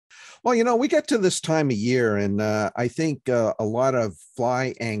Well, we get to this time of year, and I think a lot of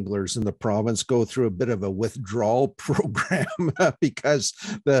fly anglers in the province go through a bit of a withdrawal program because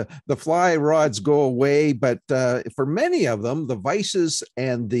the fly rods go away. But for many of them, the vices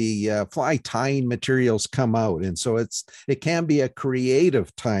and the fly tying materials come out, and so it can be a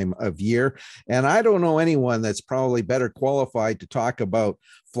creative time of year. And I don't know anyone that's probably better qualified to talk about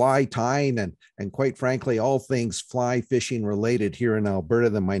fly tying and quite frankly all things fly fishing related here in Alberta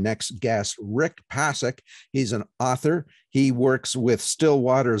than my next guest, Rick Passek. He's an author. He works with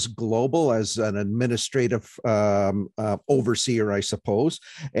Stillwaters Global as an administrative overseer, I suppose,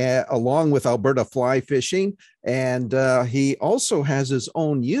 along with Alberta Fly Fishing. And he also has his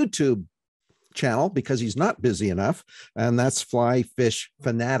own YouTube channel because he's not busy enough, and that's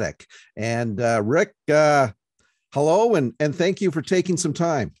Fanatic. And Rick, hello, and thank you for taking some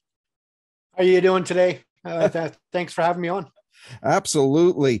time. How are you doing today? Thanks for having me on.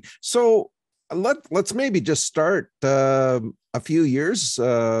 Absolutely. So let's maybe just start a few years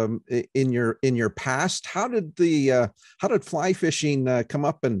in your past. How did fly fishing come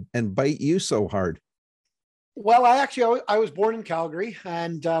up and bite you so hard? Well, I was born in Calgary,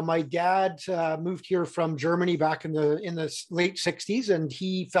 and my dad moved here from Germany back in the late '60s, and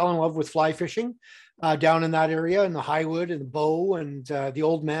he fell in love with fly fishing down in that area, in the Highwood and the Bow and the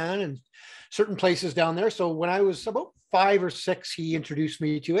Old Man and certain places down there. So when I was about 5 or 6, he introduced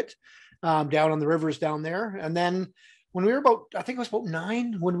me to it down on the rivers down there. And then when we were I think it was about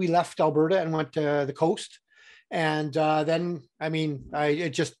 9 when we left Alberta and went to the coast. And then,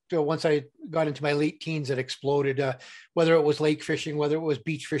 once I got into my late teens, it exploded, whether it was lake fishing, whether it was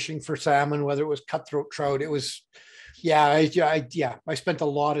beach fishing for salmon, whether it was cutthroat trout. It was, I spent a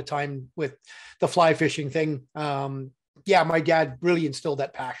lot of time with the fly fishing thing. My dad really instilled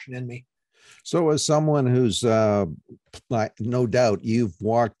that passion in me. So as someone who's no doubt you've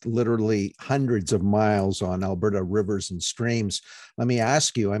walked literally hundreds of miles on Alberta rivers and streams, let me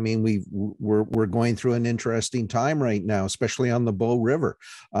ask you, I mean, we're going through an interesting time right now, especially on the Bow River.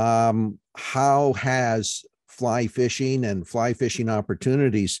 How has fly fishing and fly fishing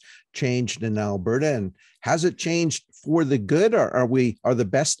opportunities changed in Alberta, and has it changed for the good? Or are the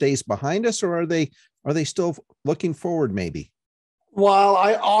best days behind us, or are they still looking forward maybe? Well,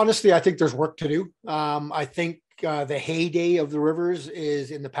 I think there's work to do. I think the heyday of the rivers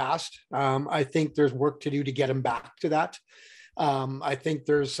is in the past. I think there's work to do to get them back to that. I think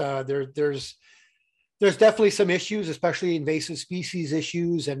there's definitely some issues, especially invasive species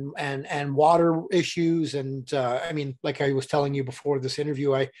issues and water issues. And like I was telling you before this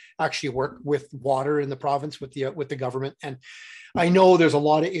interview, I actually work with water in the province with the government, and I know there's a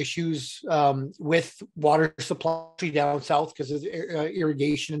lot of issues with water supply down south because of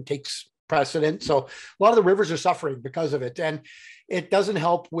irrigation takes precedent. So a lot of the rivers are suffering because of it, and it doesn't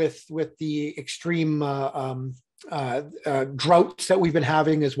help with the extreme droughts that we've been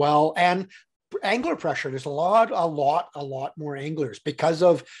having as well, and angler pressure. There's a lot more anglers because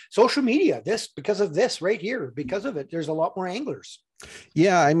of social media. Because of this right here, because of it, there's a lot more anglers.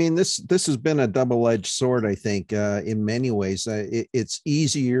 Yeah, I mean, this has been a double-edged sword, I think, in many ways. It's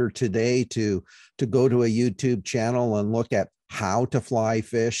easier today to go to a YouTube channel and look at how to fly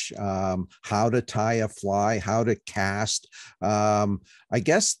fish, how to tie a fly, how to cast. I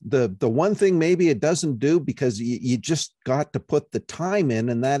guess the one thing maybe it doesn't do, because you just got to put the time in,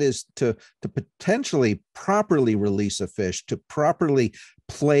 and that is to potentially properly release a fish, to properly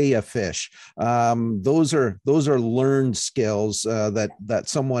play a fish. Those are learned skills that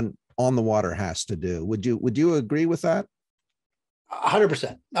someone on the water has to do. Would you agree with that?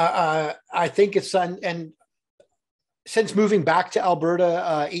 100%. I think it's and since moving back to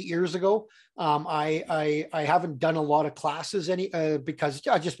Alberta 8 years ago, I haven't done a lot of classes because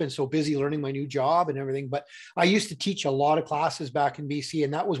I've just been so busy learning my new job and everything. But I used to teach a lot of classes back in BC,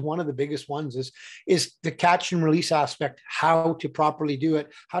 and that was one of the biggest ones is the catch and release aspect, how to properly do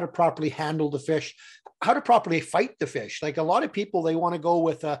it, how to properly handle the fish, how to properly fight the fish. Like a lot of people, they want to go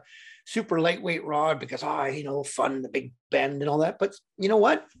with a super lightweight rod because, fun, the big bend and all that. But you know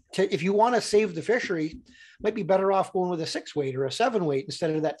what? If you want to save the fishery, might be better off going with a 6-weight or a 7-weight instead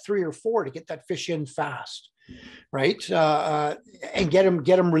of that 3 or 4 to get that fish in fast, right? And get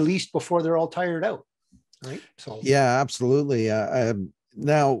them released before they're all tired out, right? So yeah, absolutely.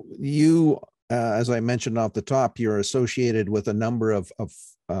 Now you, as I mentioned off the top, you're associated with a number of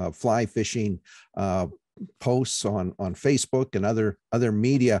fly fishing posts on Facebook and other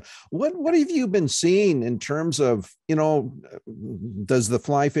media. What have you been seeing in terms of, does the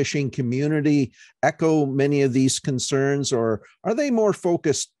fly fishing community echo many of these concerns, or are they more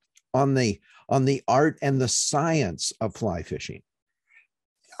focused on the art and the science of fly fishing?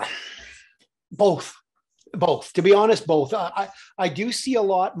 Both. Both, to be honest, both. I do see a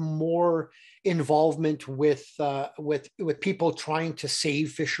lot more involvement with people trying to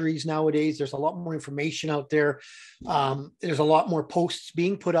save fisheries nowadays. There's a lot more information out there. There's a lot more posts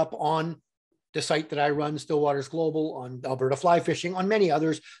being put up on the site that I run, Still Waters Global, on Alberta Fly Fishing, on many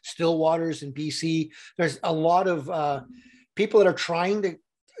others, Still Waters in BC. There's a lot of people that are trying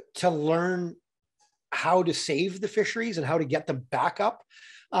to learn how to save the fisheries and how to get them back up.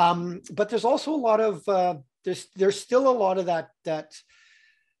 But there's also a lot of there's still a lot of that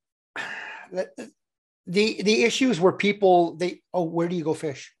the issues where people where do you go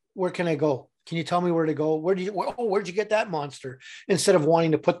fish? Where can I go? Can you tell me where to go? Where'd you get that monster? Instead of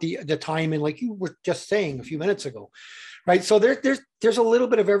wanting to put the time in, like you were just saying a few minutes ago, right? So there's a little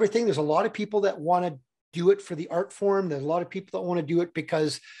bit of everything. There's a lot of people that want to do it for the art form. There's a lot of people that want to do it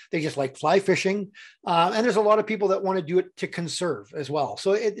because they just like fly fishing. And there's a lot of people that want to do it to conserve as well.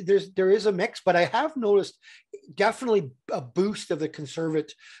 So there is a mix, but I have noticed definitely a boost of the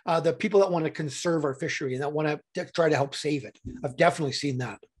the people that want to conserve our fishery and that want to try to help save it. I've definitely seen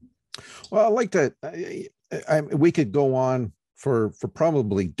that. Well, I like to, we could go on for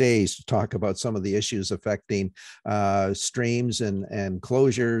probably days to talk about some of the issues affecting streams and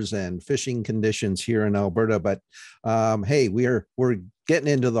closures and fishing conditions here in Alberta. But hey, we're getting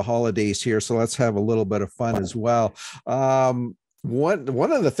into the holidays here, so let's have a little bit of fun as well. One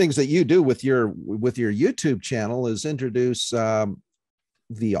of the things that you do with your YouTube channel is introduce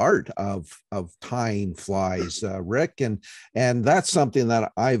the art of tying flies, Rick, and that's something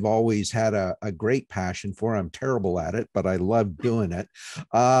that I've always had a great passion for. I'm terrible at it, but I love doing it.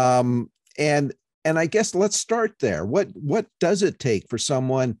 And I guess let's start there. What does it take for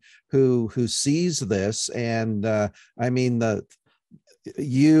someone who sees this? And I mean,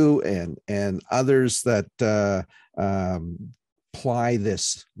 you and others that ply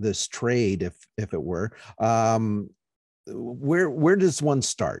this trade, if it were. Where does one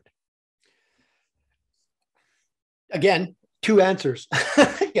start? Again, two answers.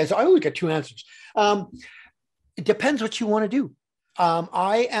 Yes, I always get two answers. It depends what you want to do.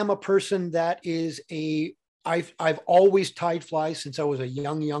 I am a person that is I've always tied flies since I was a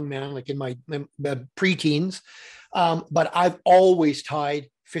young man, like in my preteens. But I've always tied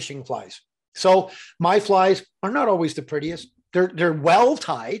fishing flies. So my flies are not always the prettiest. They're well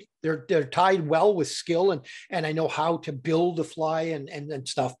tied. They're tied well with skill, and I know how to build a fly and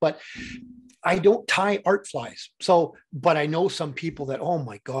stuff. But I don't tie art flies. So, but I know some people that, oh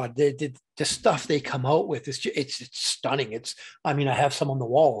my God, the stuff they come out with it's stunning. I mean, I have some on the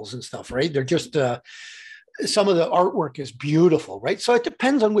walls and stuff, right? They're just some of the artwork is beautiful, right? So it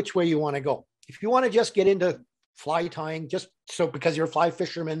depends on which way you want to go. If you want to just get into fly tying, just so because you're a fly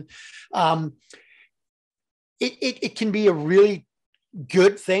fisherman, it can be a really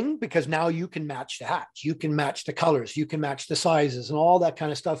good thing because now you can match the hatch, you can match the colors, you can match the sizes and all that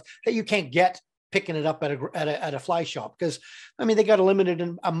kind of stuff that you can't get picking it up at a fly shop. Because I mean, they got a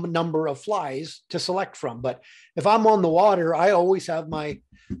limited number of flies to select from. But if I'm on the water, I always have my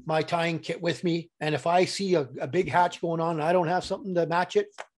tying kit with me. And if I see a big hatch going on and I don't have something to match it,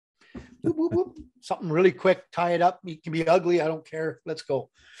 whoop, whoop, whoop, something really quick, tie it up. It can be ugly. I don't care. Let's go.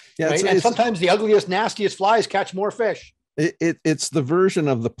 Yeah, right? And sometimes the ugliest, nastiest flies catch more fish. It's the version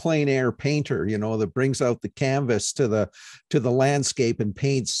of the plein air painter, that brings out the canvas to the landscape and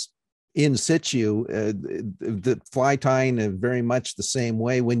paints in situ. The fly tying is very much the same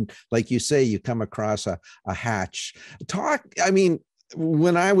way. When, like you say, you come across a hatch.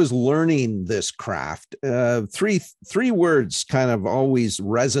 When I was learning this craft, three words kind of always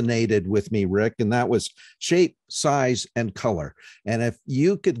resonated with me, Rick, and that was shape, size, and color. And if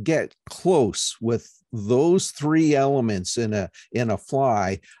you could get close with those three elements in a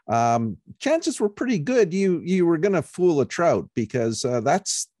fly, chances were pretty good you were going to fool a trout, because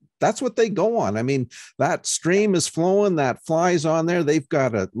that's what they go on. I mean, that stream is flowing, that fly's on there. They've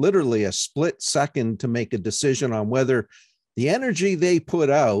got literally a split second to make a decision on whether the energy they put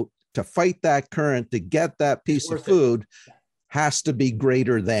out to fight that current to get that piece of food has to be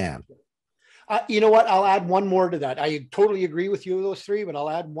greater than. You know what? I'll add one more to that. I totally agree with you, those three, but I'll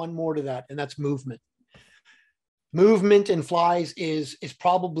add one more to that, and that's movement. Movement in flies is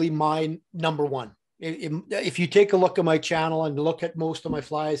probably my number one. If you take a look at my channel and look at most of my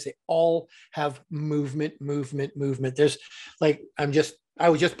flies, they all have movement. There's like, I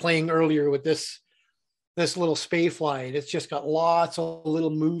was just playing earlier with this little spay fly, and it's just got lots of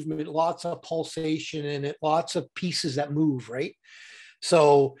little movement, lots of pulsation in it, lots of pieces that move, right?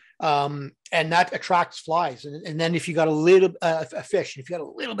 So, and that attracts flies. And then if you got a little a fish, if you got a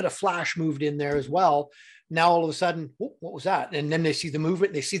little bit of flash moved in there as well, Now all of a sudden, what was that? And then they see the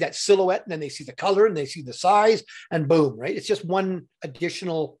movement, they see that silhouette, and then they see the color, and they see the size, and boom, right? It's just one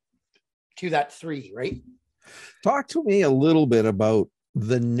additional to that three, right? Talk to me a little bit about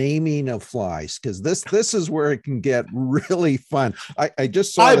the naming of flies, because this is where it can get really fun. I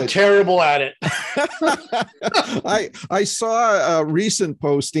just saw I'm terrible at it. I saw a recent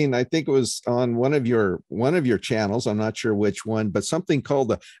posting. I think it was on one of your channels. I'm not sure which one, but something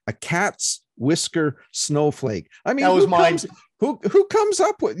called a cat's whisker snowflake. I mean, that was mine. Who comes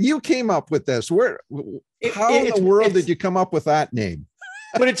up with? You came up with this? How in the world did you come up with that name?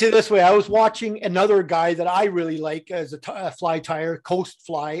 Put it to this way. I was watching another guy that I really like as a fly tire, Coast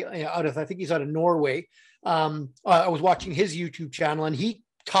Fly, I think he's out of Norway. I was watching his YouTube channel, and he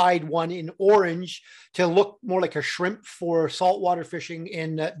tied one in orange to look more like a shrimp for saltwater fishing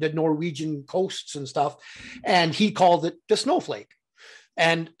in the Norwegian coasts and stuff. And he called it the snowflake.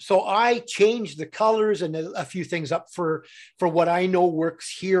 And so I changed the colors and a few things up for what I know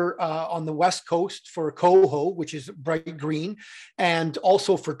works here on the West Coast for coho, which is bright green, and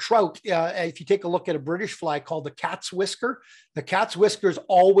also for trout. If you take a look at a British fly called the cat's whisker is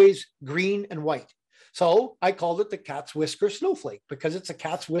always green and white. So I called it the cat's whisker snowflake because it's a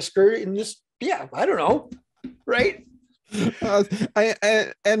cat's whisker in this. Yeah, I don't know, right?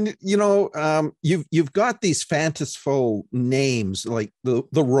 You've got these fanciful names like the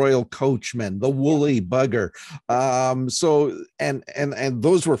Royal Coachman, the Woolly Bugger. And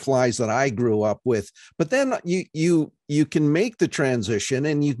those were flies that I grew up with. But then you can make the transition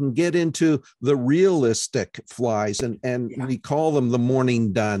and you can get into the realistic flies, and we call them the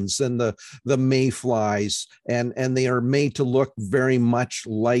morning duns and the mayflies, and they are made to look very much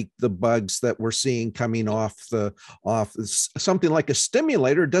like the bugs that we're seeing coming off something like a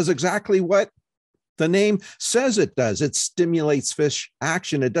stimulator. Does exactly what the name says it does. It stimulates fish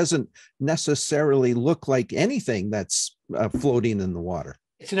action. It doesn't necessarily look like anything that's floating in the water.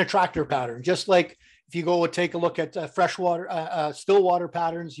 It's an attractor pattern, just like if you go and take a look at freshwater, still water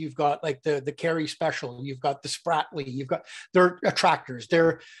patterns, you've got like the Carey Special, you've got the Spratley, they're attractors.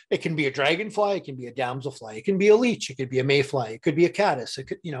 It can be a dragonfly, it can be a damselfly, it can be a leech, it could be a mayfly, it could be a caddis, it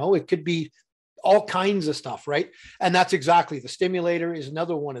could be all kinds of stuff, right? And that's exactly, the stimulator is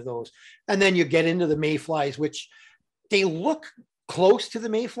another one of those. And then you get into the mayflies, which they look close to the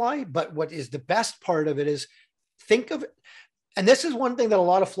mayfly, but what is the best part of it is, think of it, and this is one thing that a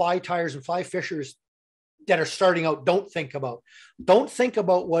lot of fly tires and fly fishers that are starting out don't think about. Don't think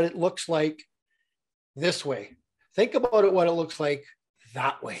about what it looks like this way. Think about it, what it looks like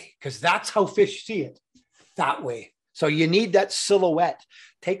that way, because that's how fish see it, that way. So you need that silhouette.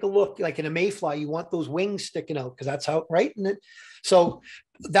 Take a look, like in a mayfly, you want those wings sticking out because that's how, right? So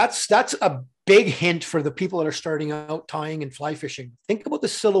that's a big hint for the people that are starting out tying and fly fishing. Think about the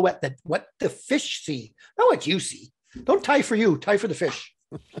silhouette, that what the fish see, not what you see. Don't tie for you, tie for the fish.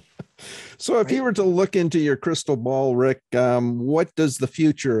 So if you were to look into your crystal ball, Rick, what does the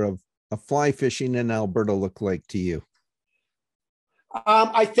future of fly fishing in Alberta look like to you?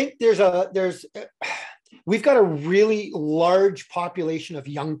 I think we've got a really large population of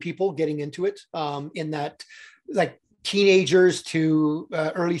young people getting into it, in that, like, teenagers to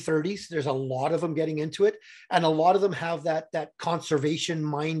early 30s. There's a lot of them getting into it, and a lot of them have that conservation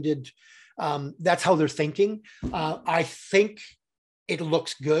minded. That's how they're thinking. I think it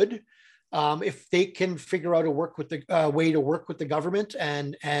looks good. If they can figure out a way to work with the government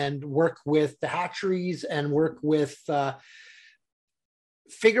and work with the hatcheries and work with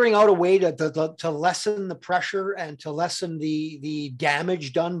figuring out a way to lessen the pressure and to lessen the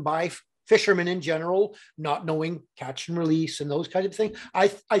damage done by fishermen in general, not knowing catch and release and those kinds of things. I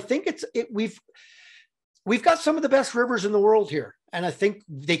think we've got some of the best rivers in the world here, and I think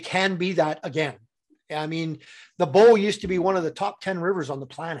they can be that again. I mean, the Bow used to be one of the top 10 rivers on the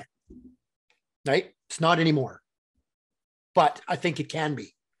planet, right? It's not anymore, but I think it can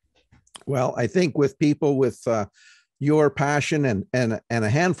be. Well, I think with people with your passion and a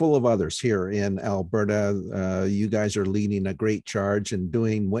handful of others here in Alberta, you guys are leading a great charge and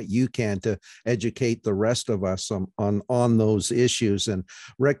doing what you can to educate the rest of us on those issues. And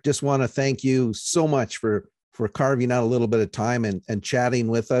Rick, just want to thank you so much for carving out a little bit of time and chatting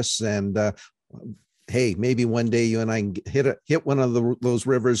with us. And hey, maybe one day you and I can hit one of those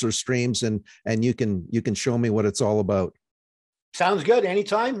rivers or streams, and you can show me what it's all about. Sounds good.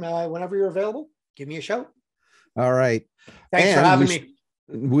 Anytime, whenever you're available, give me a shout. All right. Thanks for having me.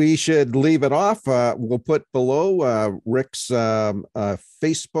 We should leave it off. We'll put below Rick's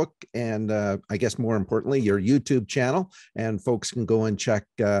Facebook and I guess more importantly, your YouTube channel, and folks can go and check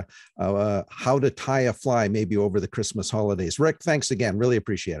how to tie a fly maybe over the Christmas holidays. Rick, thanks again. Really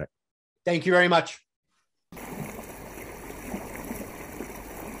appreciate it. Thank you very much.